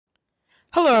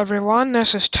Hello everyone,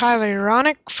 this is Tyler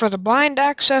Uronic for the Blind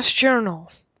Access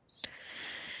Journal.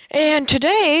 And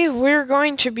today we're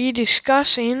going to be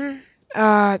discussing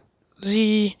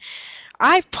the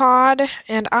iPod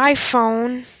and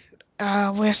iPhone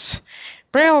with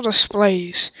Braille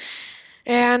displays.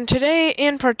 And today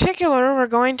in particular we're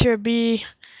going to be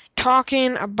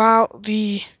talking about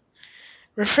the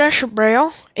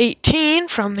Refreshabraille 18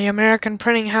 from the American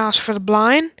Printing House for the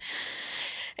Blind.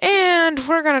 And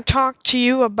we're going to talk to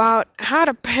you about how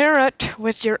to pair it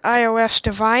with your iOS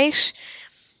device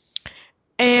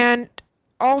and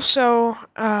also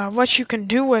what you can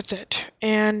do with it.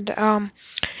 And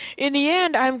in the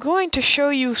end, I'm going to show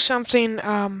you something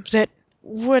that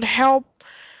would help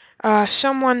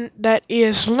someone that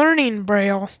is learning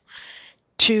Braille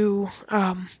to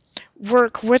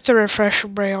work with the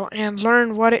Refreshabraille and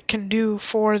learn what it can do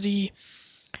for the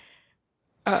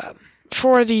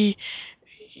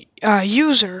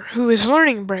user who is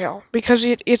learning Braille, because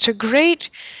it's a great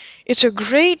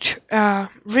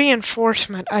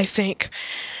reinforcement, I think,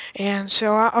 and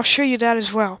so I'll show you that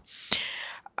as well.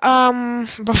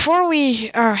 Before we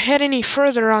head any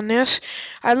further on this,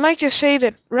 I'd like to say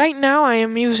that right now I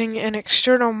am using an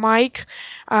external mic,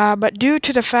 but due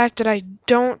to the fact that I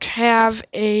don't have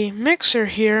a mixer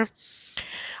here,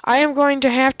 I am going to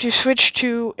have to switch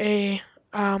to an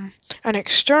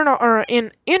external or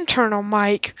an internal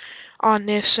mic on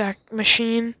this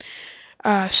machine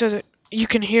so that you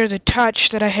can hear the touch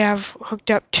that I have hooked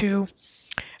up to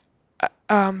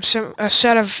a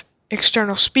set of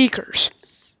external speakers.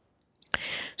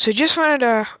 So just wanted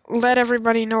to let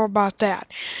everybody know about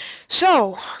that.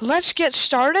 So let's get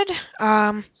started.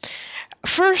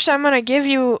 First, I'm going to give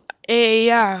you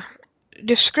a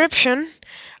description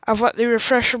of what the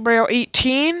Refreshabraille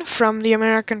 18 from the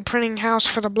American Printing House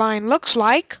for the Blind looks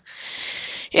like.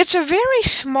 It's a very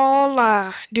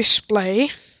small display.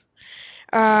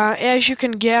 As you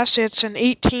can guess, it's an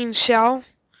 18-cell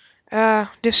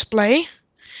display.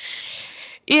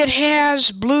 It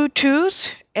has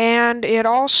Bluetooth, and it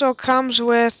also comes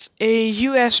with a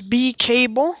USB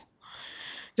cable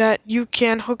that you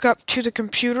can hook up to the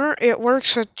computer. It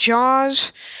works with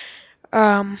JAWS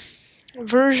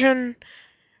version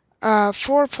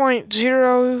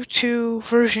 4.0 to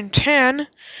version 10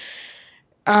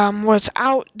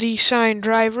 without the signed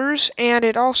drivers, and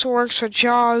it also works with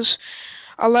JAWS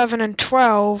 11 and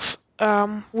 12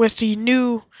 with the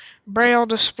new Braille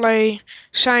display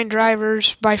signed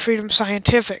drivers by Freedom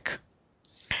Scientific.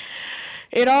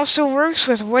 It also works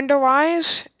with Window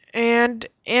Eyes and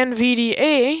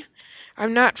NVDA.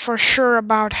 I'm not for sure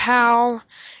about HAL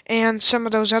and some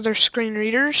of those other screen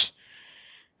readers.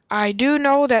 I do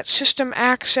know that System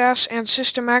Access and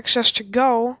System Access to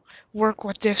Go work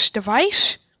with this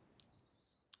device.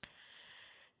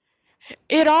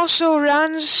 It also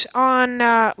runs on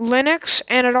Linux,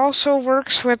 and it also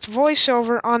works with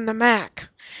VoiceOver on the Mac.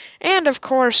 And of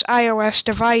course iOS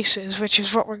devices, which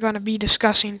is what we're going to be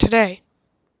discussing today.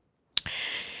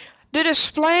 The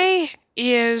display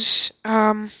is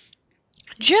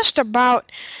just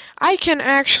about, I can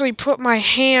actually put my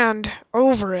hand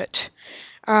over it.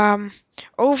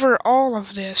 Over all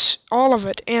of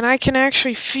it, and I can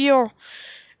actually feel,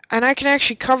 and I can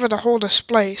actually cover the whole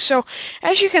display. So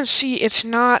as you can see, it's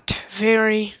not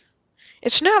very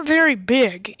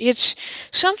big. It's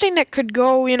something that could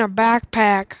go in a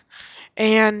backpack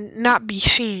and not be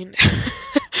seen.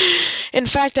 In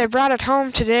fact, I brought it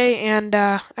home today, and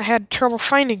I had trouble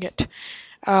finding it.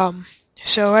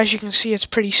 So as you can see, it's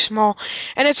pretty small,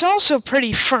 and it's also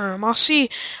pretty firm. I'll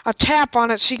tap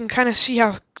on it so you can kind of see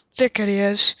how thick it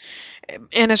is,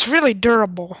 and it's really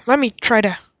durable. Let me try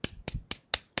to.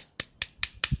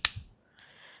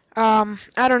 I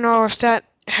don't know if that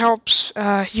helps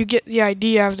you get the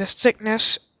idea of the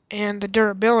thickness and the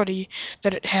durability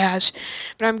that it has,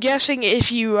 but I'm guessing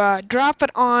if you drop it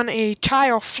on a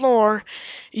tile floor,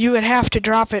 you would have to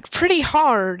drop it pretty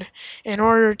hard in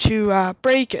order to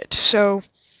break it. So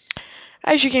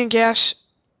as you can guess,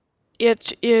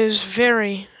 it is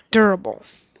very durable.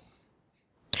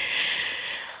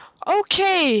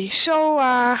 Okay, so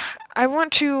I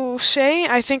want to say,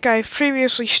 I think I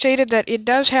previously stated that it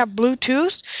does have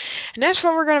Bluetooth, and that's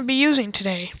what we're going to be using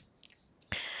today.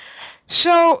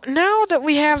 So now that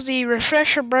we have the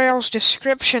Refreshabraille's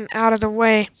description out of the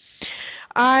way,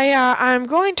 I'm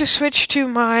going to switch to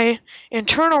my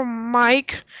internal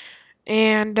mic,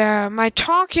 and my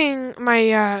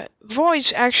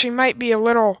voice actually might be a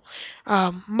little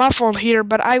muffled here,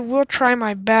 but I will try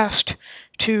my best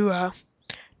to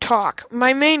talk.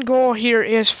 My main goal here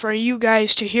is for you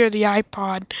guys to hear the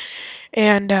iPod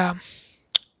and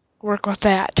work with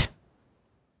that.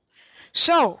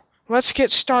 So, let's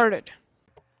get started.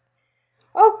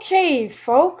 Okay,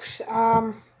 folks,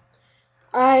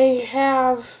 I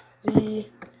have the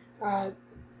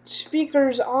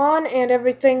speakers on and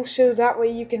everything so that way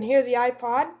you can hear the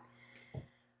iPod.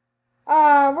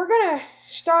 We're going to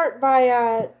start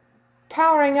by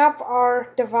powering up our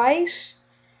device,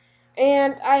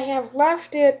 and I have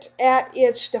left it at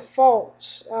its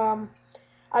defaults.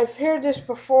 I've heard this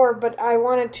before, but I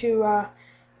wanted to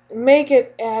make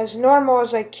it as normal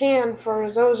as I can for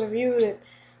those of you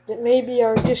that maybe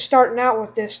are just starting out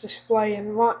with this display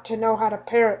and want to know how to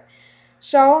pair it.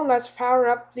 So let's power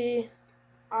up the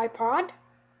iPod.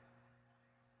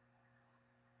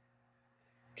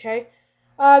 Okay.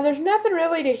 There's nothing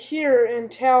really to hear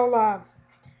until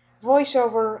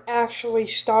voiceover actually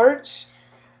starts.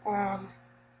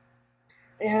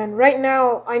 And right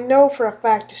now, I know for a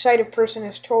fact a sighted person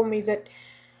has told me that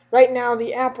right now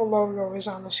the Apple logo is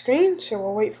on the screen, so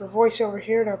we'll wait for voiceover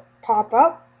here to pop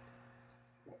up.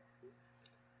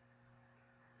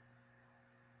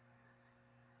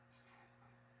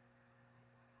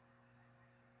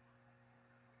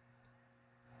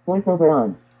 Voiceover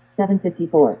on.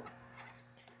 7:54.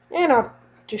 And I'll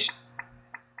just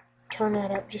turn that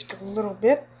up just a little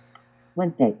bit.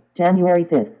 Wednesday, January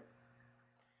 5th.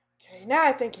 Okay, now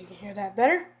I think you can hear that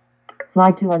better.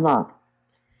 Slide to unlock.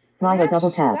 Slide or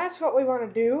double tap. That's what we want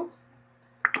to do.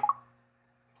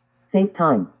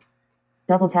 FaceTime.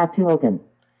 Double tap to open.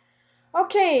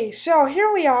 Okay, so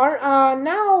here we are.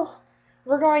 Now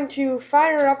we're going to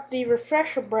fire up the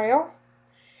Refreshabraille.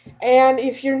 And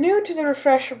if you're new to the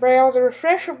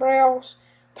Refreshabraille's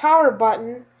power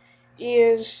button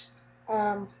is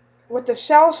with the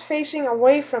cells facing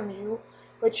away from you,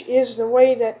 which is the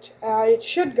way that it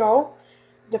should go.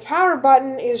 The power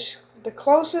button is the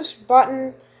closest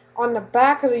button on the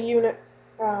back of the unit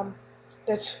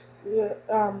that's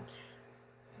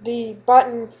the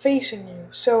button facing you.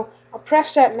 So I'll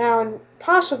press that now and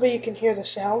possibly you can hear the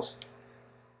cells.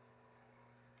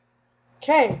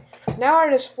 Okay, now our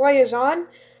display is on.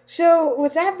 So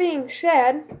with that being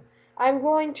said, I'm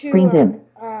going to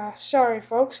sorry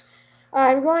folks.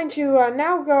 I'm going to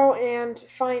now go and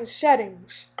find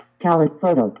settings. Calendar,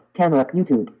 photos, camera,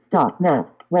 YouTube, stock,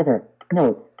 maps, weather,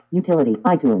 notes, utility,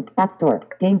 iTunes, App Store,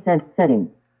 game settings.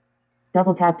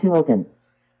 Double tap to open.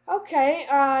 Okay,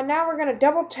 now we're going to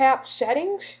double tap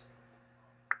settings.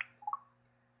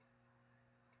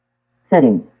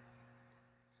 Settings.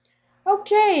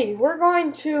 Okay, we're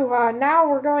going to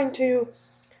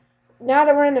now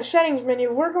that we're in the settings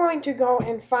menu, we're going to go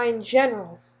and find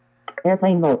general.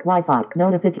 Airplane mode, Wi-Fi,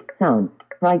 notification, sounds,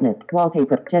 brightness,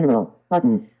 wallpaper, general,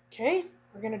 button. Okay,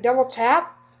 we're going to double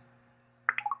tap.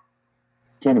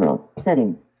 General,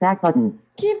 settings, back button.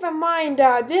 Keep in mind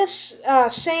this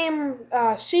same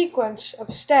sequence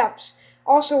of steps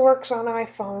also works on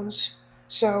iPhones,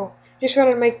 so just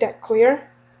want to make that clear.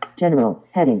 General,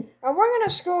 heading. We're going to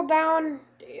scroll down.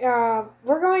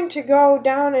 We're going to go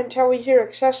down until we hear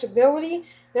accessibility,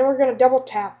 then we're going to double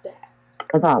tap that.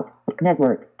 About,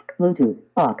 network, Bluetooth,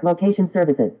 off, location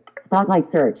services, spotlight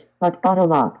search, auto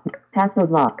lock, passcode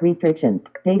lock, restrictions,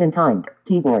 date and time,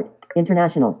 keyboard,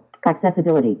 international,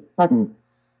 accessibility, button.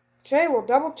 Okay, we'll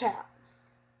double tap.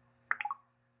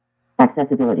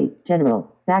 Accessibility,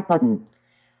 general, back button.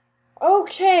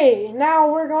 Okay,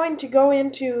 now we're going to go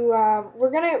into,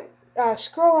 we're going to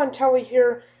scroll until we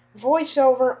hear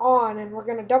voiceover on, and we're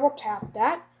going to double tap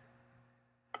that.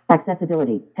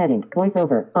 Accessibility, heading,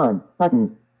 voiceover, on,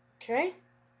 button. Okay.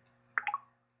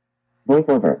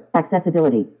 Voiceover,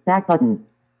 accessibility, back button.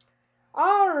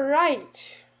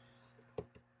 Alright.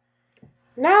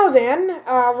 Now then,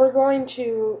 we're going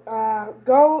to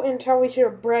go until we hear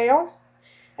Braille.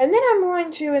 And then I'm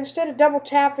going to, instead of double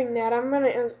tapping that, I'm going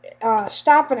to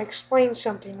stop and explain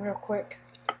something real quick.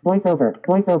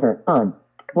 Voiceover, on.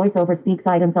 Voiceover speaks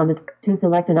items on this, to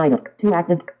select an item, to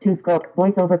active, to scroll,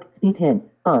 voiceover, speak hints,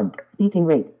 on, speaking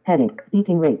rate, heading,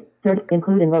 speaking rate, third,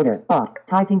 include encoder, off,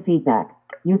 typing feedback,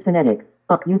 use phonetics,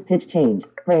 up, use pitch change,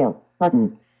 Braille,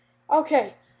 button.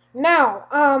 Okay,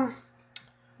 now,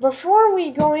 before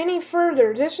we go any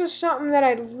further, this is something that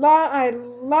I'd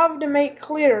love to make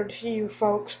clear to you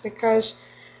folks because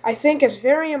I think it's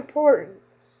very important.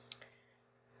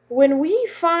 When we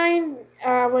find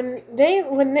when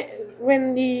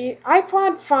the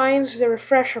iPod finds the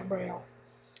Refreshabraille,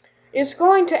 it's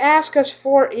going to ask us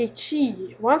for a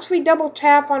key. Once we double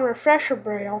tap on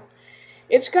Refreshabraille,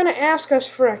 it's going to ask us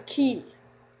for a key.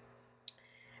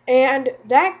 And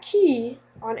that key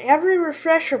on every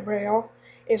Refreshabraille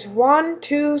is 1,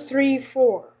 2, 3,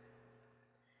 4.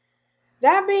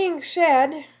 That being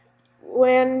said,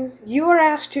 when you are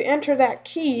asked to enter that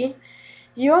key,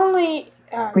 you only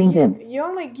you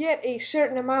only get a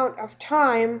certain amount of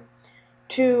time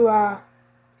to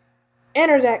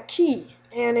enter that key,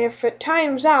 and if it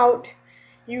times out,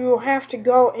 you will have to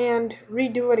go and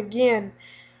redo it again.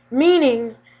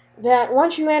 Meaning that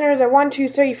once you enter the 1, 2,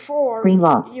 3, 4,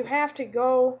 you have to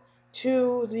go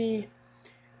to the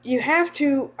you have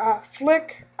to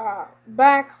flick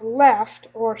back left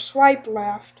or swipe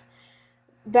left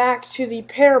back to the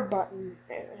pair button,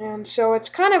 and so it's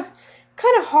kind of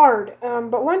hard,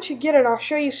 but once you get it, I'll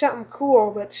show you something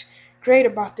cool that's great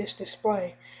about this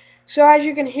display. So as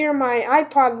you can hear, my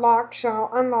iPod locks, so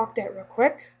I'll unlock that real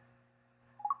quick.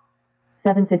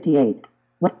 758.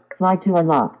 Slide to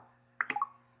unlock.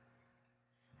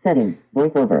 Settings,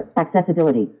 voiceover,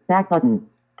 accessibility, back button.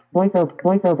 Voiceover,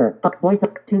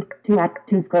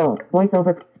 two scroll,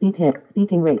 voiceover,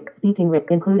 speaking rate,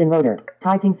 include encoder,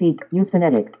 typing feed, use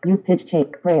phonetics, use pitch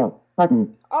change, Braille,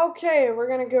 button. Okay, we're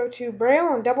going to go to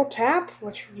Braille and double tap,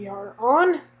 which we are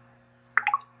on.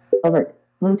 Alert,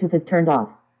 Bluetooth is turned off.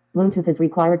 Bluetooth is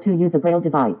required to use a Braille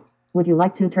device. Would you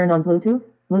like to turn on Bluetooth?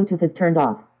 Bluetooth is turned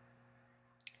off.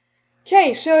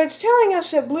 Okay, so it's telling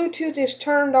us that Bluetooth is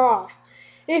turned off.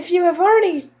 If you have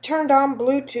already turned on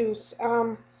Bluetooth,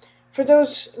 for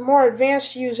those more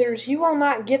advanced users, you will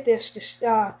not get this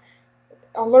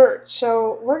alert.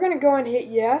 So we're going to go and hit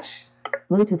yes.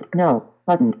 Bluetooth, no,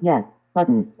 button, yes,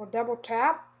 button. We'll double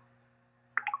tap.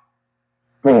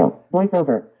 Braille,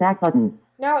 voiceover, back button.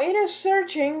 Now it is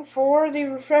searching for the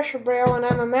Refreshabraille, and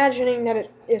I'm imagining that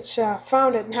it's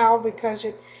found it now because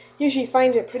it usually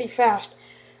finds it pretty fast.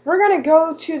 We're going to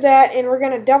go to that and we're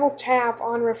going to double tap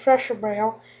on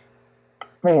Refreshabraille.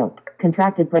 Braille,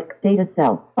 contracted status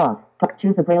cell, off,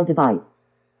 choose a Braille device.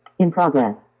 In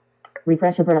progress.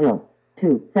 Refreshabraille,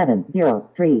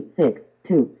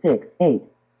 270362268.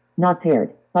 Not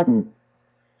paired, button.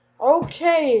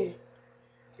 Okay,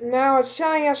 now it's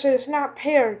telling us that it's not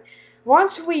paired.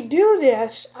 Once we do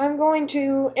this, I'm going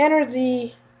to enter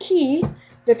the key,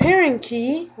 the pairing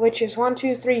key, which is 1,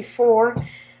 2, 3, 4,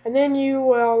 and then you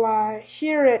will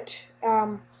hear it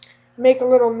make a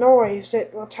little noise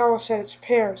that will tell us that it's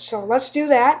paired. So let's do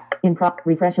that.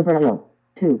 Refreshabraille,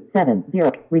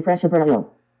 270, Refreshabraille,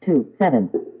 27.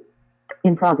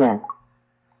 In progress.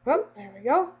 Oh, there we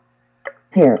go.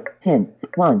 Pair, pin,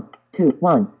 1, 2,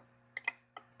 1,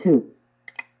 2,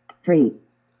 3,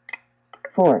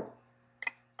 4,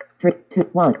 3, 2,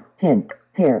 1, pin,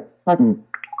 pair, button.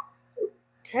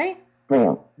 Okay.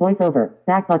 Braille, voiceover,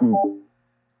 back button.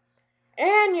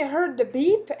 And you heard the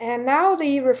beep, and now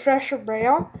the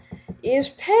Refreshabraille is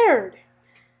paired.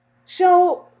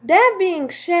 So, that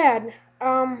being said,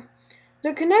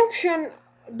 the connection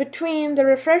between the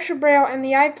Refreshabraille and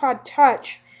the iPod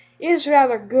Touch is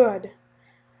rather good.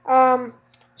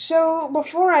 So,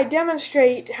 before I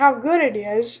demonstrate how good it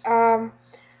is, I'm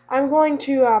going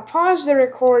to pause the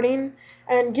recording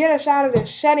and get us out of the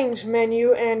settings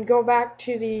menu and go back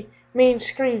to the main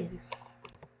screen.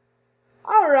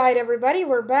 Alright everybody,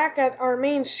 we're back at our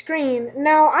main screen.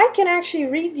 Now I can actually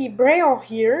read the Braille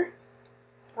here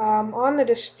on the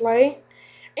display,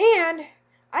 and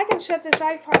I can set this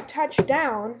iPod Touch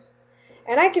down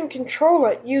and I can control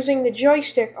it using the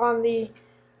joystick on the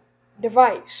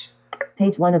device.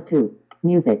 Page 1 of 2.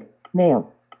 Music.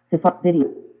 Mail. Video.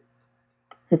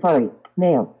 Safari.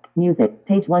 Mail. Music.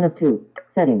 Page 1 of 2.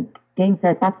 Settings. Game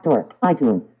set. App Store.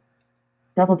 iTunes.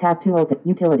 Double tap to open.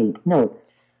 Utilities. Notes.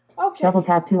 Okay. Double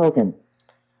tap to open.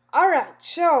 Alright,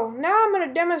 so now I'm going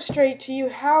to demonstrate to you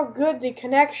how good the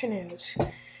connection is.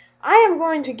 I am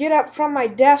going to get up from my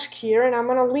desk here and I'm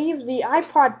going to leave the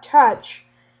iPod Touch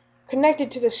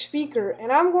connected to the speaker,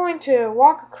 and I'm going to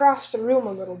walk across the room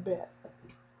a little bit.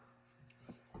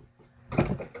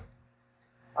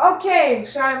 Okay,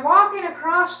 so I'm walking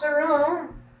across the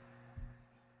room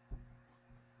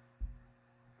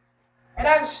and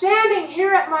I'm standing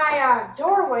here at my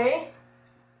doorway,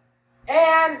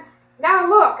 and now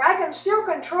look, I can still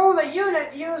control the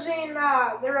unit using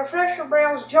the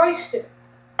Refreshabraille's joystick.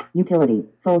 Utilities,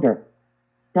 folder.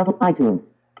 Double iTunes.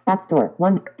 App Store,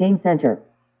 1, Game Center.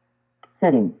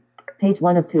 Settings, page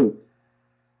 1 of 2.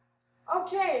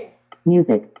 Okay.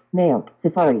 Music, mail,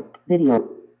 Safari, video.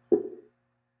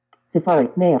 Safari,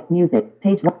 mail, music,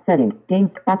 page 1, setting,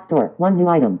 games, App Store, 1 new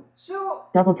item. So,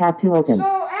 double tap to open.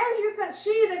 So as you can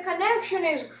see, the connection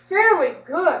is fairly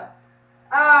good.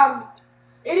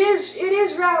 It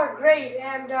is rather great,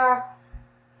 and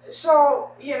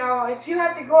so, you know, if you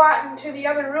have to go out into the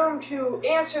other room to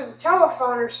answer the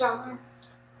telephone or something,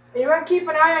 and you want to keep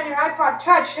an eye on your iPod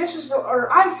Touch, or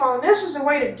iPhone, this is the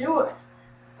way to do it.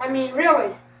 I mean,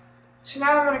 really. So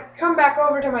now I'm going to come back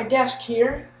over to my desk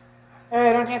here.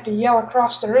 I don't have to yell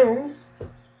across the room.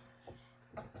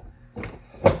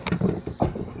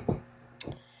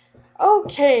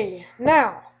 Okay,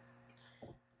 now,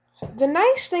 the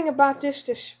nice thing about this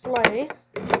display,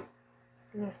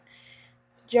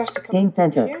 just a couple Game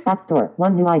Center, here. App Store,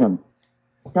 1 new item.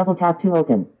 Double tap to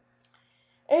open.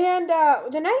 And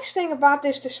the nice thing about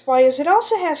this display is it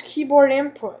also has keyboard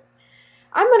input.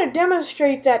 I'm going to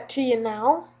demonstrate that to you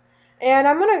now. And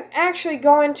I'm going to actually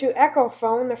go into Echo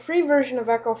Phone, the free version of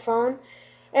Echo Phone,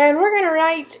 and we're going to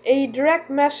write a direct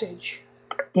message.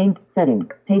 Games, settings,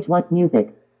 page 1,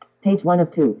 music. Page 1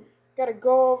 of 2. Got to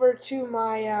go over to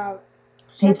my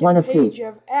Page 1 of 2. page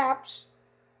of apps.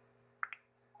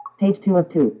 Page 2 of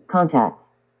 2, contacts.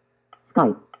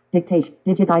 Skype, dictation,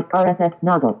 Digitite, RSS,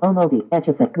 Noggle, Omobi,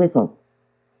 Etchafin, Whistle.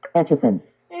 Etchafin.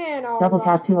 And I'll Double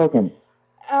tap to open.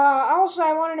 Also,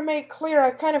 I wanted to make clear, I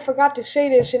kind of forgot to say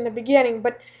this in the beginning,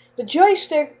 but the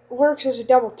joystick works as a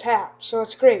double tap, so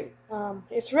it's great.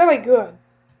 It's really good.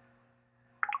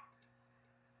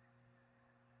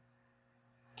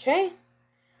 Okay,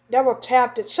 double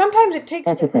tapped it. Sometimes it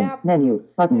takes the app. Menu,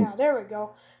 button. Yeah, there we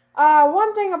go.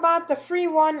 One thing about the free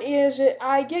one is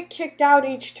I get kicked out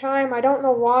each time. I don't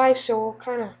know why, so we'll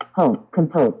kind of... Home,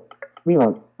 compose,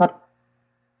 reload,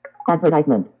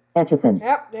 advertisement. Etchafin.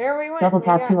 Yep, there we went. Double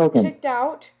tap to open. Kicked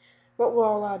out, but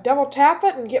we'll double tap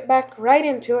it and get back right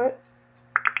into it.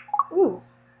 Ooh.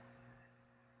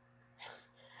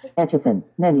 Etchafin.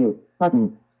 Menu.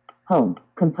 Button. Home.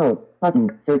 Compose.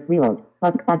 Button. Search. Reload.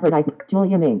 Button. Advertisement.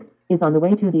 Julia Minks is on the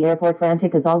way to the airport.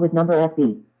 Frantic as always. Number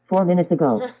FB. 4 minutes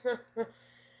ago.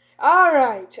 All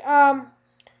right.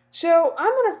 So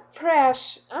I'm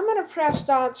gonna press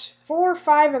dots 4,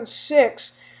 5, and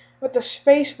 6. With the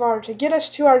space bar to get us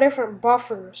to our different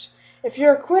buffers. If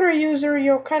you're a Quitter user,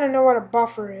 you'll kind of know what a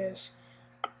buffer is.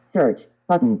 Search,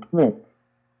 button, lists,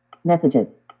 messages,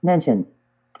 mentions,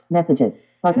 messages,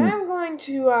 button. And I'm going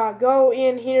to go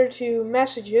in here to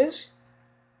messages.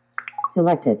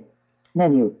 Selected,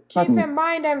 menu, button. Keep in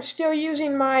mind I'm still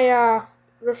using my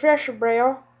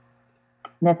Refreshabraille.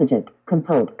 Messages,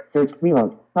 compose, search,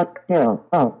 reload, Daryl,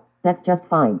 oh, that's just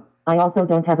fine. I also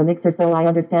don't have a mixer, so I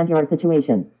understand your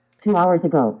situation. 2 hours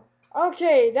ago.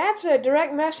 Okay, that's a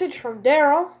direct message from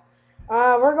Daryl.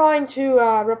 We're going to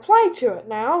reply to it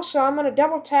now, so I'm going to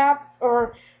double tap,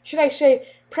 or should I say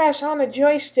press on the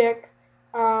joystick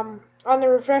on the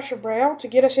Refreshabraille to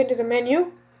get us into the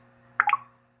menu.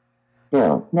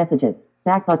 Daryl, messages,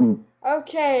 back button.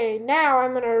 Okay, now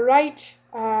I'm going to write,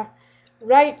 I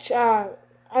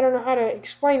don't know how to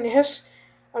explain this.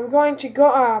 I'm going to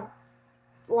go,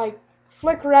 like,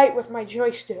 flick right with my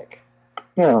joystick.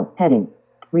 Daryl, heading,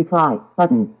 reply,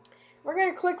 button. We're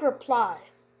going to click reply.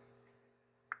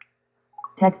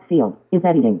 Text field is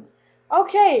editing.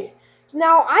 Okay,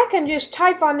 now I can just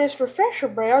type on this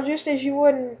Refreshabraille just as you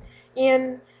would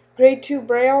in grade 2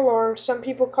 Braille, or some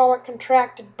people call it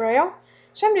contracted Braille.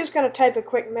 So I'm just going to type a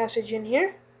quick message in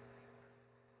here.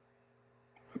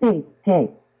 Space,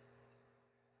 hey.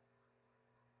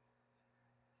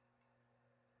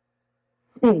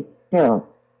 Space, Daryl.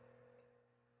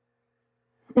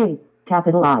 Space,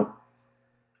 capital I.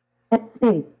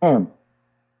 Space, M.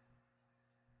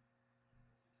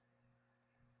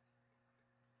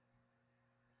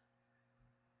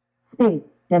 Space,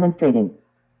 demonstrating.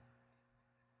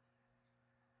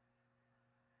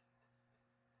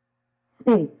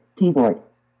 Space, keyboard.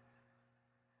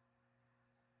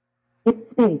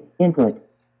 Space, input.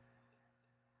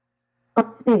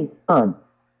 Space, on.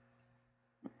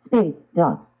 Space,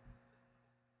 dot.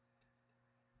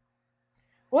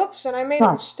 Whoops, and I made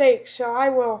a mistake, so I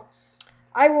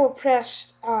will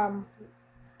press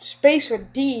space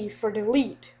with D for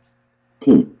delete.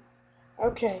 T.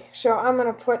 Okay, so I'm going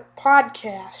to put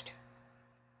podcast.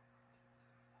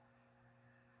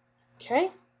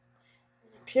 Okay,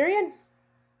 period.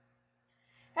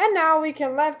 And now we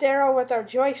can left arrow with our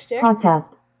joystick. Podcast.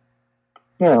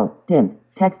 Daryl, dim,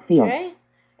 text field. Okay,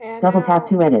 and double tap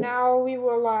to edit. Now we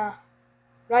will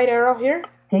right arrow here.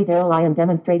 Hey Daryl, I am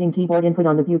demonstrating keyboard input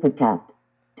on the view podcast.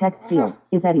 Text field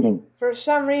is editing. For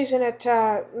some reason it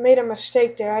made a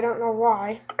mistake there. I don't know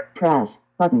why. Trash,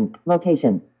 button,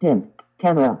 location, dim,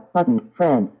 camera, button,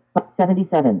 friends,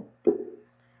 77.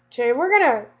 Okay,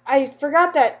 I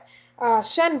forgot that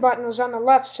send button was on the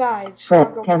left side. So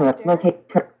I'll go camera, back there. locate,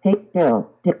 hey Daryl,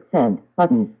 dip, send,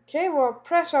 button. Okay, we'll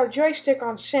press our joystick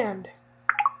on send.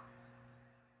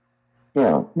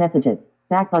 Daryl, messages,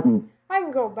 back button. I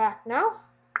can go back now.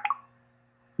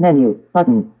 Menu,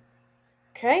 button.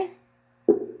 Okay.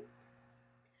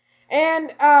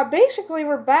 And basically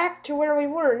we're back to where we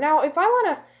were. Now if I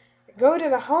want to go to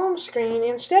the home screen,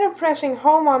 instead of pressing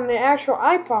home on the actual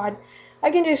iPod,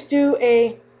 I can just do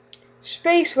a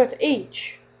space with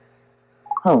H.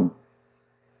 Home.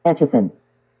 Etchafen.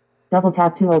 Double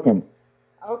tap to open.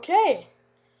 Okay.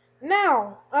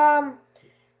 Now I'm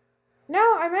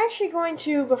actually going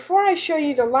to, before I show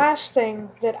you the last thing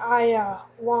that I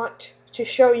want to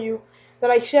show you, that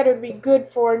I said would be good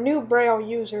for new Braille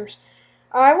users,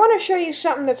 I want to show you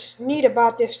something that's neat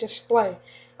about this display.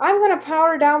 I'm going to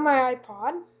power down my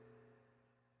iPod.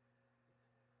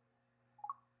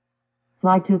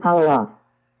 Slide to power off.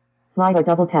 Slide or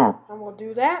double tap. And we'll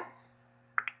do that.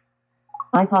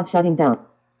 iPod shutting down.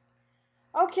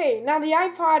 Okay, now the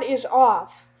iPod is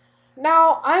off.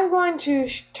 Now I'm going to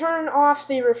turn off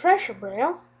the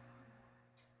Refreshabraille.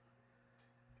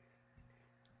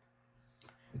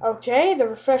 Okay, the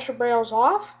Refreshabraille's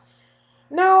off.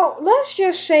 Now let's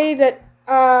just say that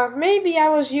maybe I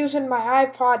was using my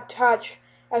iPod Touch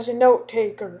as a note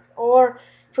taker, or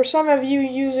for some of you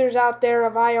users out there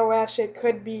of iOS, it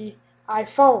could be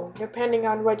iPhone, depending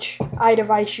on which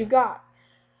iDevice you got.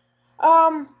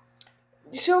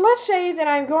 So let's say that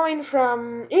I'm going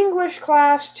from English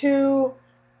class to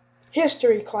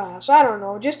history class. I don't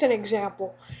know, just an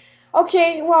example.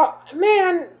 Okay, well,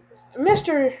 man,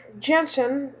 Mr.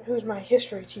 Jensen, who's my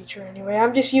history teacher anyway,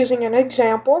 I'm just using an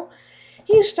example.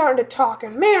 He's starting to talk,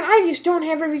 and man, I just don't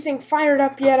have everything fired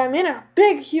up yet. I'm in a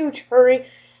big, huge hurry.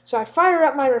 So I fire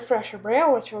up my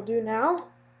Refreshabraille, which we'll do now.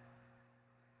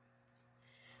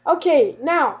 Okay,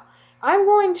 now I'm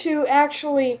going to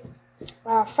actually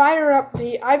fire up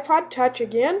the iPod Touch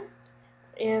again.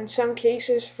 In some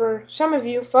cases, for some of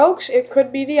you folks, it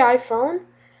could be the iPhone.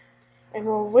 And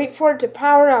we'll wait for it to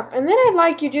power up. And then I'd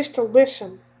like you just to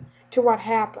listen to what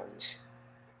happens.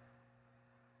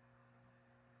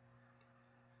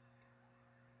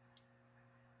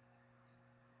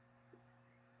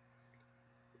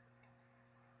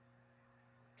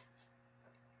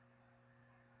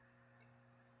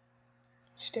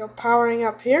 Still powering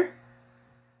up here.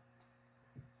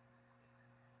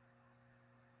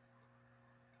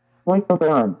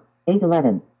 VoiceOver on.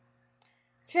 811.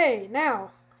 Okay,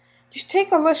 now, just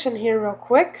take a listen here real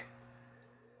quick.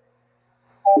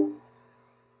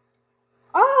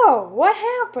 Oh, what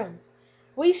happened?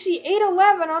 We see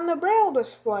 811 on the Braille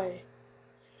display.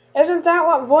 Isn't that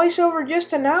what VoiceOver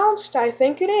just announced? I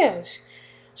think it is.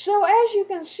 So as you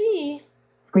can see,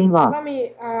 Screen lock. let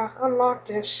me unlock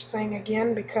this thing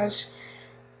again because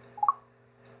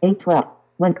 812.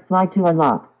 When slide to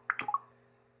unlock.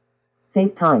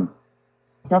 FaceTime.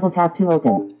 Double tap to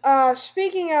open.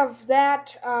 speaking of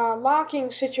that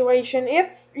locking situation, if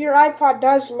your iPod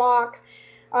does lock,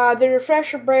 the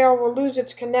Refreshabraille will lose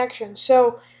its connection.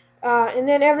 So, and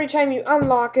then every time you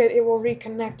unlock it, it will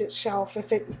reconnect itself if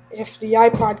the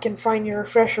iPod can find your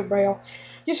Refreshabraille.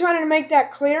 Just wanted to make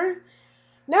that clear.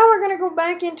 Now we're going to go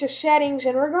back into settings,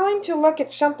 and we're going to look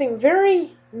at something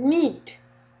very neat.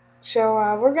 So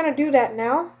we're going to do that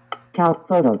now. Cal,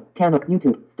 photo, camera,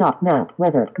 YouTube, stop, map,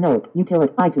 weather, note,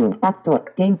 utility, iTunes, App Store,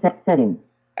 game set settings.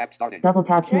 App started. Double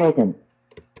tap to open.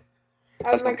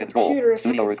 That was my computer. If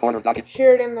you Studio can recorder document.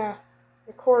 hear it in the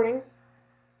recording.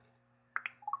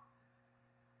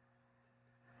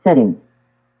 Settings.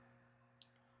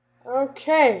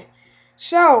 Okay,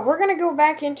 so we're going to go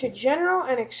back into General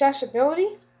and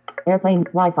Accessibility. Airplane,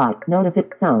 Wi-Fi,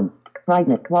 notific, sounds,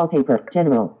 brightness, wallpaper,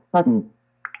 general, button.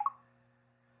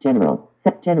 General,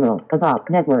 set general, about,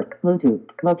 network,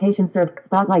 Bluetooth, location served,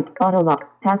 spotlight, auto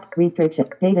lock, pass, restriction,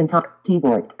 date and time,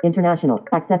 keyboard, international,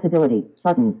 accessibility,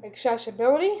 button.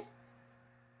 Accessibility.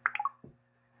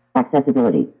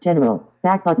 Accessibility, general,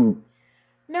 back button.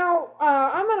 Now,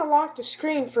 I'm going to lock the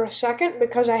screen for a second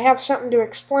because I have something to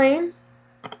explain.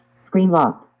 Screen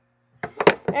locked.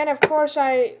 And of course,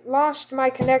 I lost my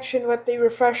connection with the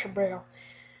Refreshabraille.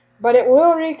 But it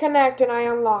will reconnect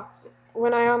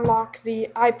when I unlock the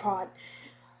iPod.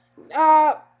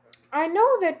 I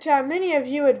know that many of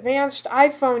you advanced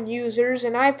iPhone users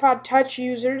and iPod Touch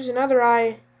users and other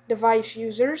iDevice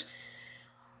users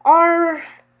are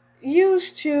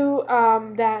used to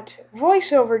that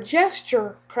VoiceOver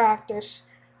gesture practice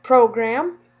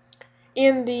program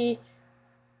in the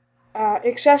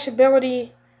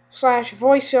accessibility /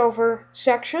 VoiceOver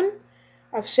section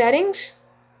of settings.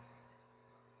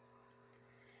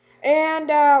 And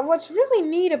what's really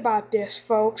neat about this,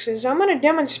 folks, is I'm going to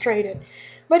demonstrate it.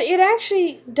 But it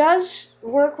actually does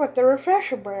work with the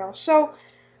Refreshabraille. So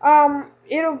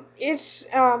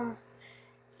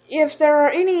if there are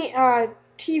any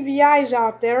TVIs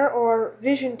out there, or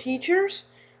vision teachers,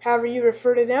 however you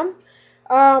refer to them,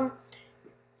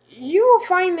 you will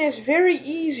find this very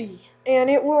easy and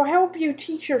it will help you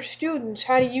teach your students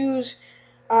how to use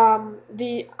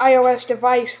the iOS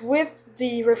device with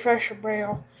the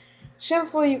Refreshabraille,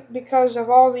 simply because of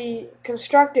all the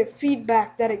constructive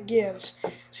feedback that it gives.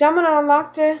 So I'm going to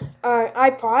unlock the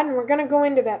iPod, and we're going to go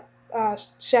into that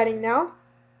setting now.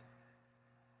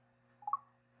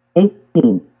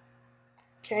 18.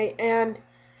 Okay, and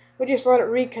we just let it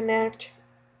reconnect.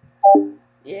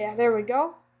 Yeah, there we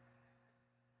go.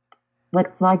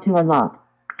 Let's slide to unlock.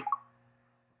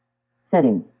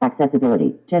 Settings,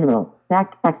 accessibility, general,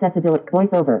 back, accessibility,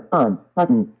 voiceover, on,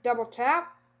 button. Double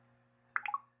tap.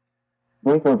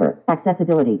 Voiceover,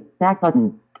 accessibility, back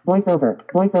button. Voiceover,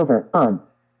 on.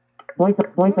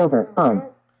 Voiceover, on.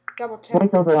 Double tap.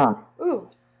 Voiceover off. Ooh,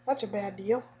 that's a bad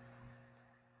deal.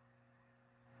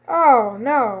 Oh,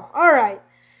 no. Alright.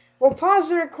 We'll pause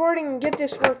the recording and get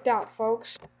this worked out,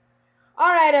 folks.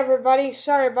 Alright, everybody.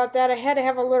 Sorry about that. I had to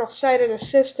have a little sighted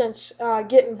assistance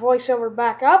getting VoiceOver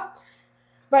back up.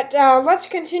 But let's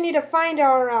continue to find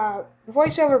our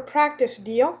VoiceOver practice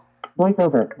deal.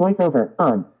 Voiceover,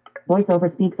 on.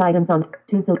 VoiceOver speaks items on,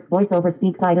 VoiceOver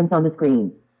speaks items on the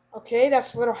screen. Okay,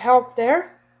 that's a little help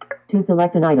there. To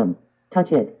select an item,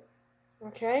 touch it.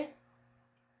 Okay.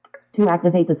 To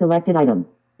activate the selected item,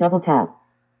 double tap.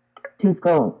 To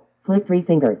scroll, flick 3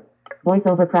 fingers.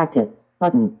 VoiceOver practice,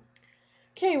 button.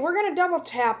 Okay, we're going to double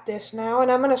tap this now, and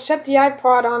I'm going to set the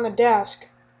iPod on the desk.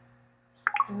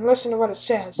 And listen to what it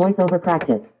says. VoiceOver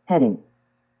practice, heading.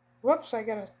 Whoops, I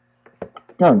gotta...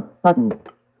 Done, button.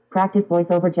 Practice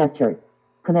voiceover gestures,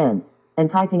 commands, and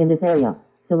typing in this area.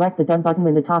 Select the Done button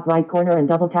in the top right corner and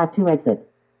double tap to exit.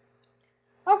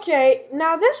 Okay,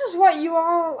 now this is what you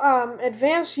all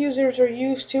advanced users are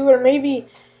used to, or maybe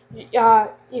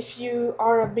if you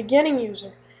are a beginning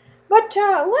user. But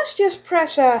let's just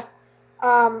press a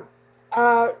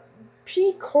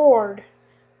P chord,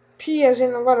 P as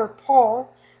in the letter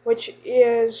Paul, which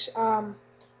is a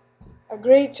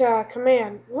great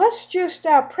command. Let's just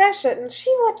press it and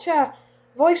see what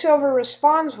VoiceOver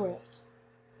responds with.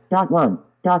 Dot 1,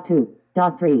 dot 2,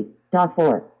 dot 3, dot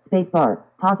 4, spacebar,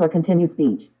 pause or continue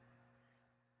speech.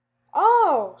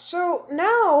 Oh, so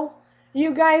now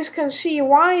you guys can see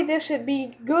why this would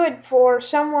be good for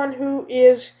someone who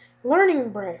is learning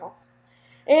Braille.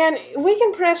 And we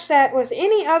can press that with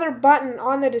any other button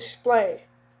on the display.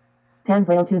 Pan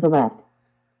Braille to the left.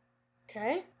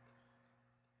 Okay.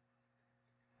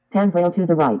 Pan Braille to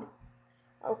the right.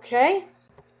 Okay.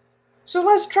 So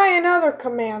let's try another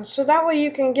command, so that way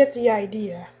you can get the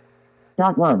idea.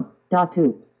 Dot 1, dot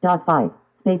 2, dot 5,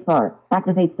 spacebar,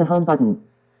 activates the home button.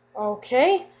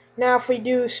 Okay. Now if we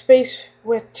do space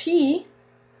with T.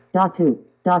 Dot 2,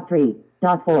 dot 3,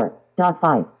 dot 4, dot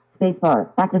 5,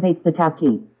 spacebar, activates the tab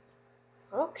key.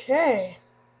 Okay.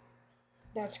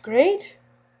 That's great.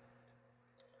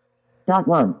 Dot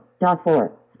 1, dot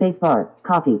 4, spacebar,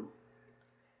 copy.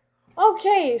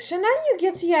 Okay, so now you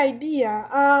get the idea.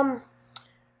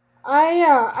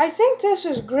 I think this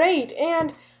is great,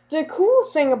 and the cool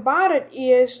thing about it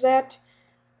is that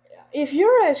if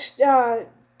you're a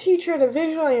teacher of the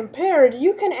visually impaired,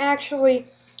 you can actually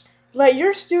let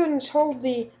your students hold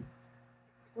the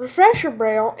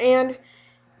Refreshabraille, and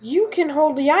you can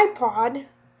hold the iPod.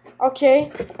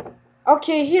 Okay,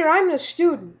 here I'm the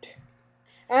student,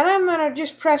 and I'm gonna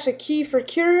just press a key for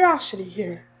curiosity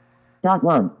here. Dot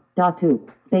 1, dot 2,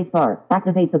 spacebar,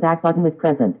 activates a back button with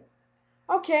present.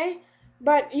 Okay,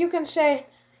 but you can say,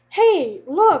 hey,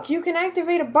 look, you can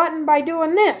activate a button by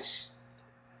doing this.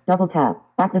 Double tap,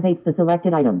 activates the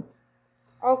selected item.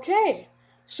 Okay,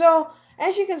 so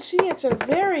as you can see, it's a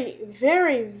very,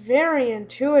 very, very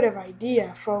intuitive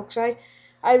idea, folks. I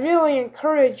really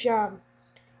encourage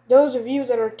those of you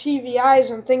that are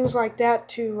TVIs and things like that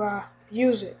to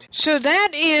use it. So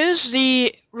that is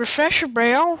the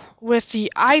Refreshabraille with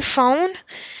the iPhone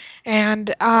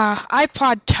and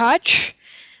iPod Touch,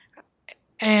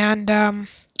 and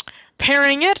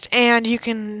pairing it, and you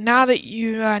can, now that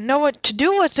you know what to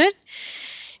do with it,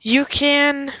 you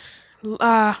can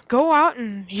go out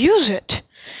and use it.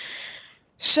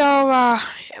 So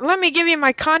let me give you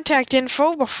my contact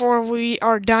info before we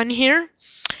are done here.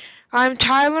 I'm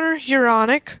Tyler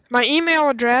Uronic. My email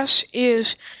address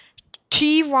is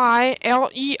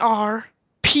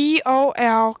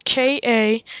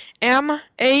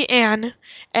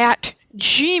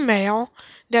tylerpolkaman@gmail.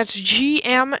 That's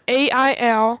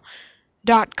gmail.com.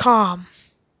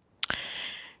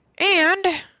 And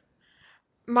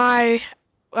my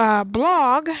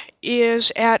blog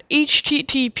is at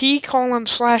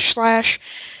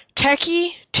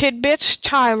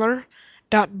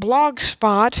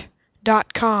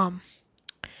http://techie-tidbitstyler.blogspot.com.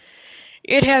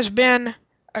 It has been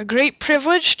a great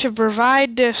privilege to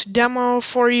provide this demo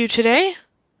for you today.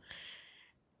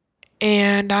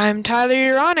 And I'm Tyler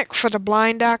Uronic for the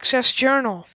Blind Access Journal.